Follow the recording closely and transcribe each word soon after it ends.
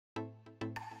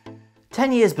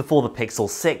10 years before the Pixel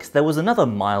 6, there was another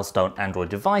milestone Android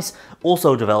device,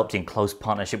 also developed in close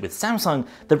partnership with Samsung,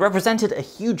 that represented a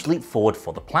huge leap forward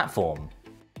for the platform.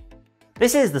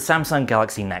 This is the Samsung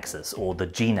Galaxy Nexus, or the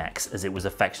G-Nex as it was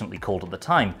affectionately called at the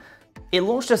time. It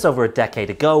launched just over a decade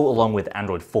ago along with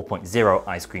Android 4.0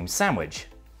 Ice Cream Sandwich.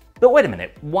 But wait a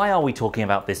minute, why are we talking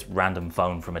about this random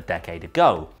phone from a decade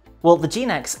ago? Well, the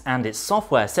G-Nex and its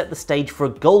software set the stage for a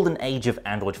golden age of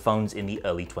Android phones in the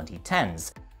early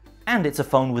 2010s. And it's a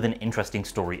phone with an interesting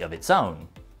story of its own.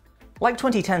 Like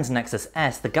 2010's Nexus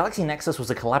S, the Galaxy Nexus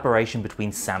was a collaboration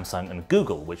between Samsung and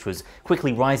Google, which was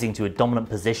quickly rising to a dominant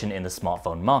position in the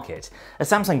smartphone market. A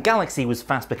Samsung Galaxy was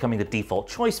fast becoming the default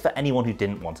choice for anyone who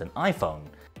didn't want an iPhone.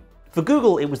 For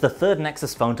Google, it was the third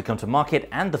Nexus phone to come to market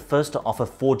and the first to offer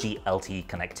 4G LTE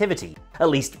connectivity, at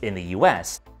least in the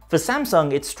US. For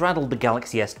Samsung, it straddled the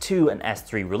Galaxy S2 and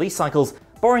S3 release cycles,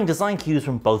 borrowing design cues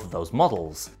from both of those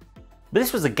models. But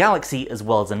this was a Galaxy as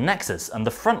well as a Nexus, and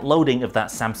the front loading of that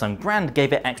Samsung brand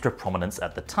gave it extra prominence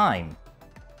at the time.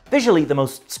 Visually, the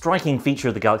most striking feature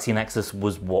of the Galaxy Nexus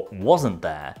was what wasn't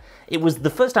there. It was the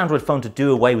first Android phone to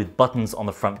do away with buttons on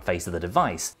the front face of the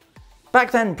device.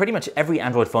 Back then, pretty much every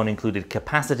Android phone included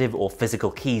capacitive or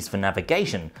physical keys for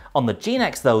navigation. On the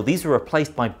G-Nex though, these were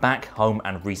replaced by back, home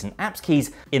and recent apps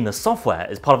keys in the software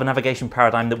as part of a navigation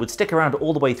paradigm that would stick around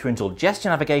all the way through until gesture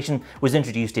navigation was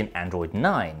introduced in Android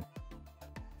 9.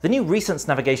 The new Recents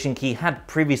navigation key had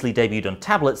previously debuted on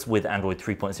tablets with Android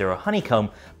 3.0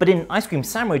 Honeycomb, but in Ice Cream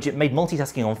Sandwich it made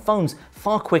multitasking on phones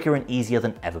far quicker and easier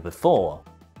than ever before.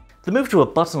 The move to a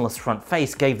buttonless front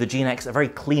face gave the G-Nex a very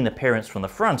clean appearance from the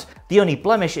front, the only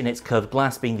blemish in its curved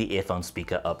glass being the earphone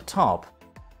speaker up top.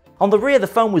 On the rear, the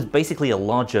phone was basically a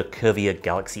larger, curvier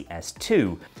Galaxy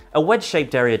S2. A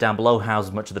wedge-shaped area down below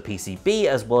housed much of the PCB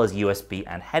as well as USB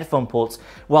and headphone ports,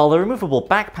 while the removable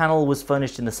back panel was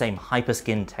furnished in the same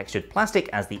hyperskin textured plastic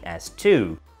as the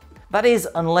S2. That is,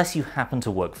 unless you happen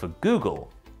to work for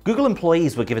Google. Google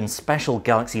employees were given special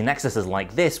Galaxy Nexuses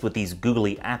like this with these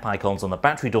googly app icons on the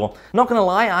battery door. Not gonna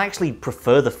lie, I actually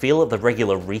prefer the feel of the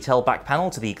regular retail back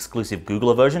panel to the exclusive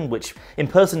Google version, which in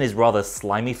person is rather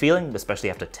slimy feeling,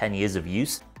 especially after 10 years of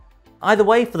use. Either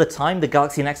way, for the time, the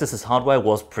Galaxy Nexus's hardware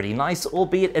was pretty nice,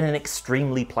 albeit in an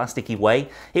extremely plasticky way.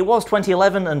 It was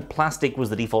 2011 and plastic was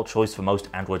the default choice for most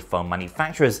Android phone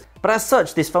manufacturers, but as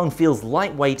such, this phone feels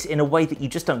lightweight in a way that you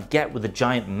just don't get with the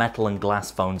giant metal and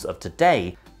glass phones of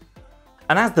today.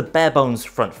 And as the bare-bones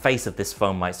front face of this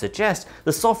phone might suggest,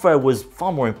 the software was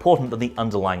far more important than the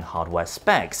underlying hardware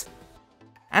specs.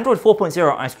 Android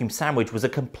 4.0 Ice Cream Sandwich was a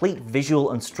complete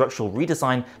visual and structural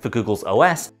redesign for Google's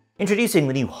OS, introducing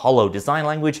the new Holo design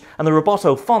language and the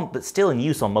Roboto font that's still in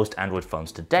use on most Android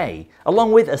phones today,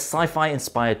 along with a sci-fi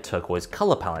inspired turquoise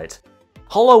color palette.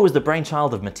 Holo was the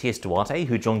brainchild of Matias Duarte,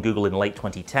 who joined Google in late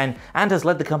 2010 and has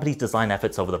led the company's design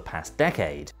efforts over the past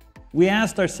decade. We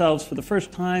asked ourselves for the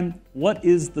first time, what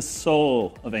is the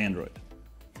soul of Android?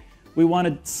 We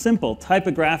wanted simple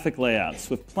typographic layouts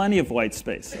with plenty of white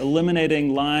space,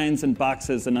 eliminating lines and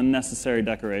boxes and unnecessary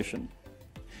decoration.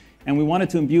 And we wanted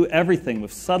to imbue everything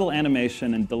with subtle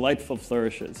animation and delightful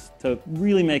flourishes to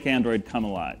really make Android come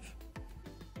alive.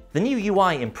 The new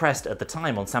UI impressed at the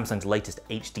time on Samsung's latest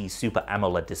HD Super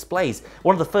AMOLED displays,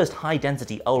 one of the first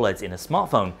high-density OLEDs in a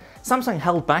smartphone. Samsung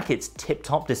held back its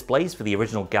tip-top displays for the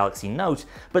original Galaxy Note,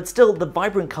 but still the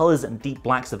vibrant colors and deep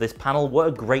blacks of this panel were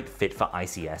a great fit for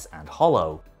ICS and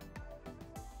Holo.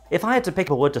 If I had to pick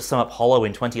a word to sum up Holo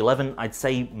in 2011, I'd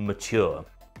say mature.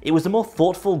 It was a more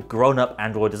thoughtful, grown-up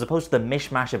Android as opposed to the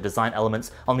mishmash of design elements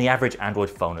on the average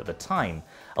Android phone at the time.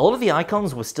 A lot of the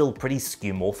icons were still pretty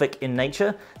skeuomorphic in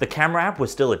nature, the camera app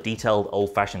was still a detailed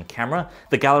old-fashioned camera,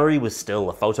 the gallery was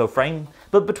still a photo frame,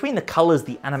 but between the colors,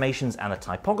 the animations and the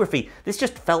typography, this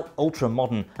just felt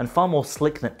ultra-modern and far more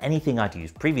slick than anything I'd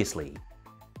used previously.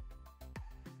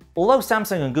 Although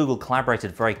Samsung and Google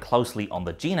collaborated very closely on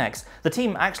the G-Nex, the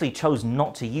team actually chose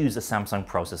not to use a Samsung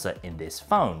processor in this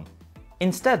phone.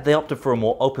 Instead, they opted for a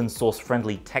more open-source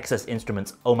friendly Texas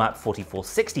Instruments OMAP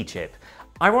 4460 chip.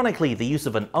 Ironically, the use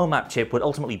of an OMAP chip would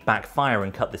ultimately backfire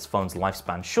and cut this phone's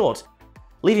lifespan short,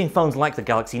 leaving phones like the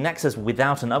Galaxy Nexus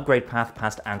without an upgrade path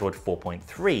past Android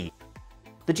 4.3.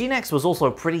 The G-Nex was also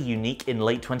pretty unique in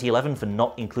late 2011 for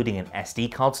not including an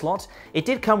SD card slot. It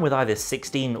did come with either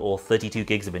 16 or 32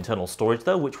 gigs of internal storage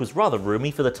though, which was rather roomy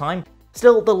for the time.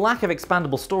 Still, the lack of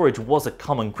expandable storage was a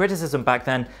common criticism back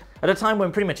then, at a time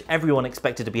when pretty much everyone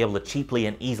expected to be able to cheaply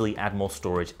and easily add more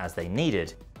storage as they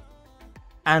needed.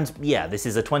 And yeah, this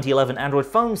is a 2011 Android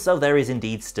phone, so there is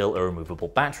indeed still a removable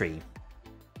battery.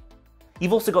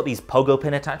 You've also got these pogo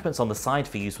pin attachments on the side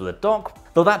for use with a dock,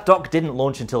 though that dock didn't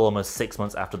launch until almost 6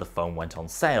 months after the phone went on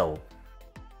sale.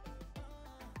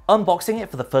 Unboxing it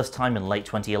for the first time in late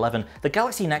 2011, the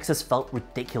Galaxy Nexus felt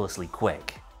ridiculously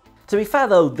quick. To be fair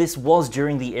though, this was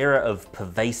during the era of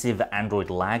pervasive Android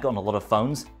lag on a lot of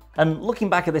phones, and looking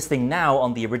back at this thing now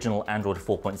on the original Android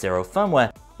 4.0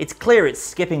 firmware, it's clear it's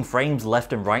skipping frames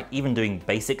left and right, even doing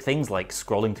basic things like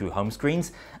scrolling through home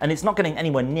screens, and it's not getting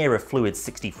anywhere near a fluid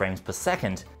 60 frames per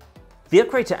second. The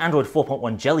upgrade to Android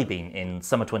 4.1 Jelly Bean in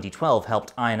summer 2012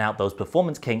 helped iron out those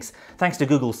performance kinks thanks to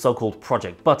Google's so-called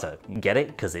Project Butter. Get it?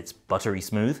 Because it's buttery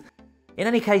smooth? In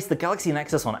any case, the Galaxy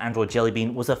Nexus on Android Jelly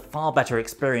Bean was a far better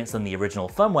experience than the original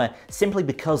firmware simply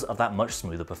because of that much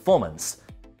smoother performance.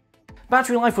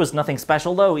 Battery life was nothing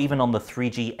special though, even on the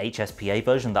 3G HSPA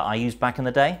version that I used back in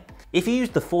the day. If you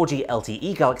used the 4G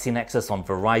LTE Galaxy Nexus on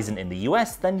Verizon in the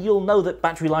US, then you'll know that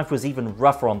battery life was even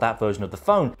rougher on that version of the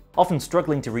phone, often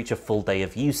struggling to reach a full day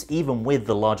of use even with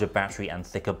the larger battery and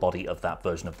thicker body of that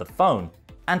version of the phone.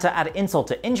 And to add insult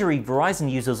to injury,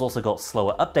 Verizon users also got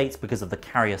slower updates because of the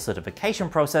carrier certification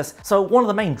process, so one of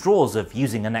the main draws of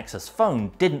using a Nexus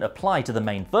phone didn't apply to the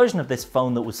main version of this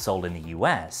phone that was sold in the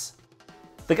US.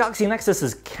 The Galaxy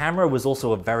Nexus's camera was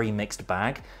also a very mixed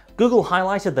bag. Google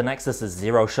highlighted the Nexus's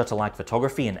zero shutter lag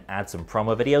photography in ads and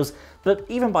promo videos, but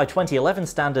even by 2011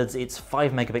 standards, its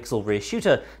 5-megapixel rear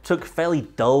shooter took fairly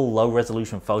dull,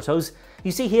 low-resolution photos.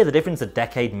 You see here the difference a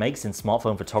decade makes in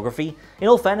smartphone photography. In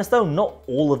all fairness though, not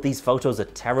all of these photos are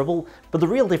terrible, but the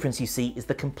real difference you see is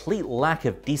the complete lack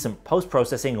of decent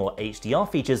post-processing or HDR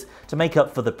features to make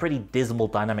up for the pretty dismal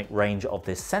dynamic range of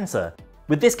this sensor.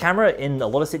 With this camera, in a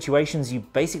lot of situations, you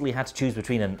basically had to choose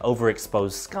between an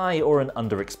overexposed sky or an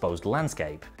underexposed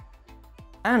landscape.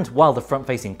 And while the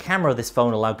front-facing camera of this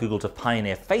phone allowed Google to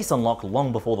pioneer Face Unlock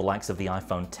long before the likes of the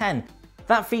iPhone X,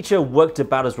 that feature worked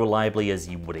about as reliably as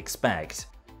you would expect.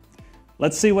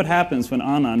 Let's see what happens when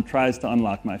Anand tries to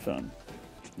unlock my phone.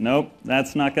 Nope,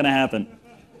 that's not going to happen.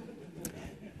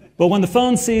 But when the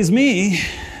phone sees me...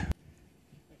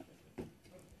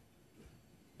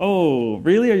 Oh,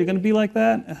 really? Are you going to be like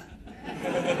that?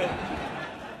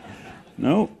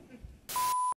 No.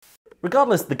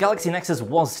 Regardless, the Galaxy Nexus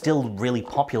was still really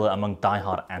popular among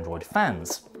die-hard Android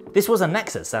fans. This was a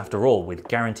Nexus, after all, with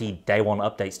guaranteed day-one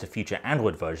updates to future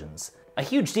Android versions. A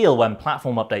huge deal when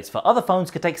platform updates for other phones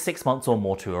could take 6 months or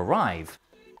more to arrive.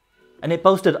 And it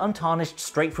boasted untarnished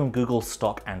straight from Google's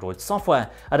stock Android software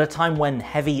at a time when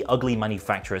heavy, ugly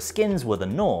manufacturer skins were the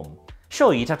norm.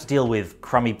 Sure, you'd have to deal with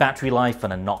crummy battery life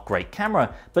and a not great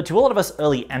camera, but to a lot of us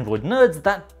early Android nerds,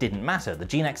 that didn't matter. The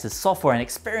G-Nex's software and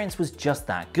experience was just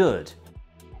that good.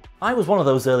 I was one of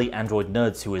those early Android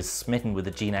nerds who was smitten with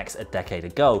the G-Nex a decade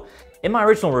ago. In my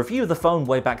original review of the phone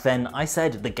way back then, I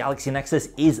said the Galaxy Nexus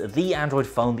is the Android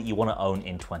phone that you want to own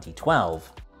in 2012.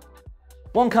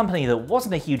 One company that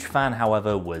wasn't a huge fan,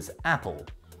 however, was Apple.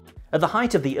 At the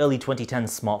height of the early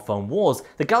 2010s smartphone wars,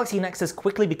 the Galaxy Nexus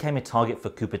quickly became a target for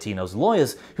Cupertino's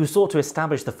lawyers, who sought to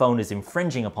establish the phone as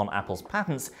infringing upon Apple's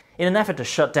patents in an effort to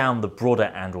shut down the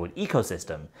broader Android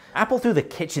ecosystem. Apple threw the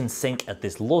kitchen sink at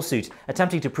this lawsuit,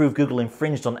 attempting to prove Google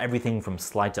infringed on everything from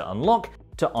slide to unlock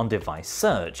to on-device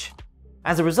search.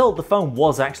 As a result, the phone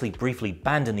was actually briefly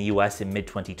banned in the US in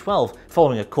mid-2012,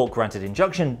 following a court-granted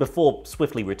injunction, before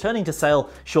swiftly returning to sale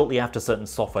shortly after certain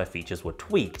software features were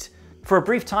tweaked. For a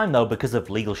brief time though, because of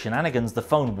legal shenanigans, the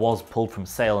phone was pulled from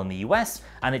sale in the US,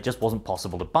 and it just wasn't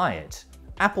possible to buy it.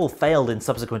 Apple failed in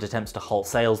subsequent attempts to halt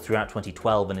sales throughout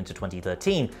 2012 and into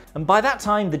 2013, and by that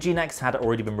time the G-Nex had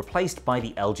already been replaced by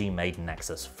the LG-made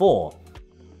Nexus 4.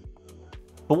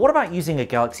 But what about using a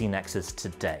Galaxy Nexus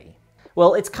today?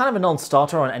 Well, it's kind of a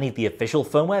non-starter on any of the official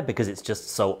firmware because it's just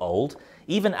so old.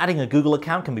 Even adding a Google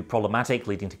account can be problematic,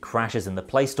 leading to crashes in the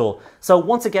Play Store, so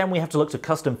once again we have to look to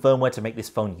custom firmware to make this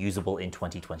phone usable in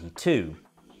 2022.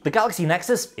 The Galaxy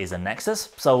Nexus is a Nexus,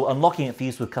 so unlocking it for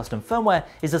use with custom firmware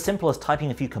is as simple as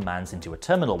typing a few commands into a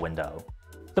terminal window.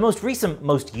 The most recent,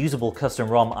 most usable custom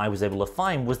ROM I was able to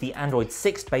find was the Android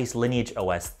 6-based Lineage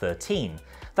OS 13.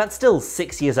 That's still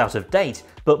 6 years out of date,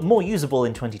 but more usable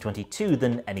in 2022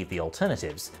 than any of the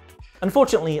alternatives.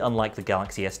 Unfortunately, unlike the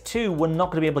Galaxy S2, we're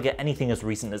not going to be able to get anything as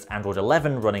recent as Android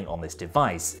 11 running on this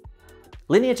device.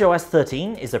 Lineage OS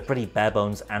 13 is a pretty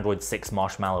bare-bones Android 6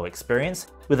 Marshmallow experience,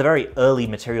 with a very early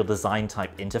material design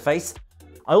type interface.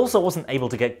 I also wasn't able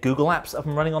to get Google Apps up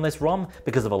and running on this ROM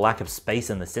because of a lack of space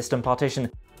in the system partition.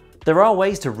 There are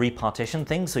ways to repartition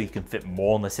things so you can fit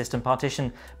more on the system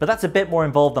partition, but that's a bit more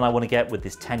involved than I want to get with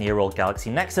this 10-year-old Galaxy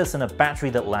Nexus and a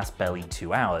battery that lasts barely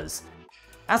 2 hours.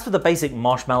 As for the basic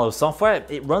Marshmallow software,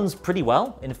 it runs pretty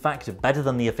well, in fact better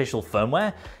than the official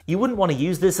firmware. You wouldn't want to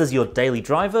use this as your daily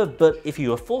driver, but if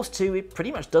you were forced to, it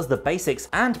pretty much does the basics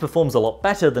and performs a lot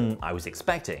better than I was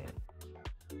expecting.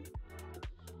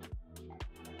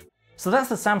 So that's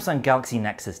the Samsung Galaxy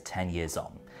Nexus 10 years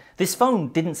on. This phone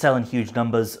didn't sell in huge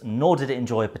numbers, nor did it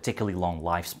enjoy a particularly long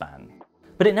lifespan.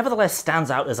 But it nevertheless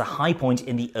stands out as a high point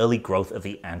in the early growth of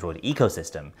the Android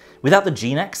ecosystem. Without the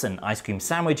G-Nex and Ice Cream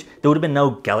Sandwich, there would have been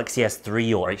no Galaxy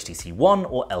S3 or HTC One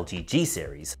or LG G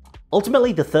series.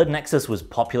 Ultimately, the third Nexus was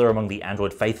popular among the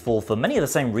Android faithful for many of the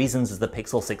same reasons as the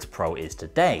Pixel 6 Pro is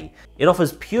today. It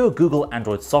offers pure Google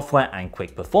Android software and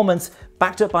quick performance,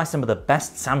 backed up by some of the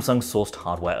best Samsung-sourced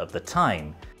hardware of the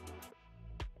time.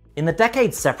 In the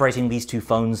decades separating these two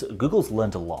phones, Google's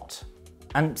learned a lot.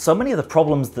 And so many of the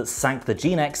problems that sank the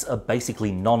G-Nex are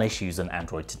basically non-issues on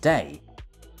Android today.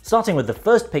 Starting with the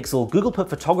first Pixel, Google put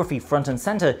photography front and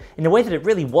center in a way that it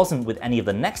really wasn't with any of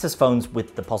the Nexus phones,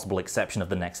 with the possible exception of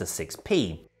the Nexus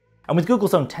 6P. And with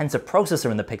Google's own Tensor processor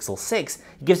in the Pixel 6,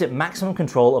 it gives it maximum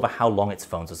control over how long its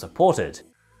phones are supported.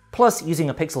 Plus,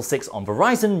 using a Pixel 6 on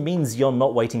Verizon means you're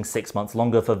not waiting 6 months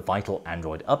longer for vital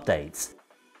Android updates.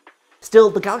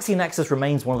 Still, the Galaxy Nexus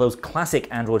remains one of those classic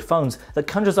Android phones that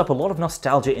conjures up a lot of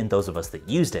nostalgia in those of us that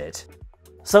used it.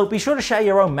 So be sure to share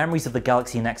your own memories of the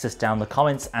Galaxy Nexus down in the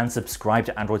comments and subscribe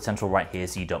to Android Central right here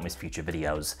so you don't miss future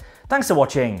videos. Thanks for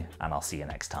watching, and I'll see you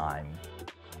next time.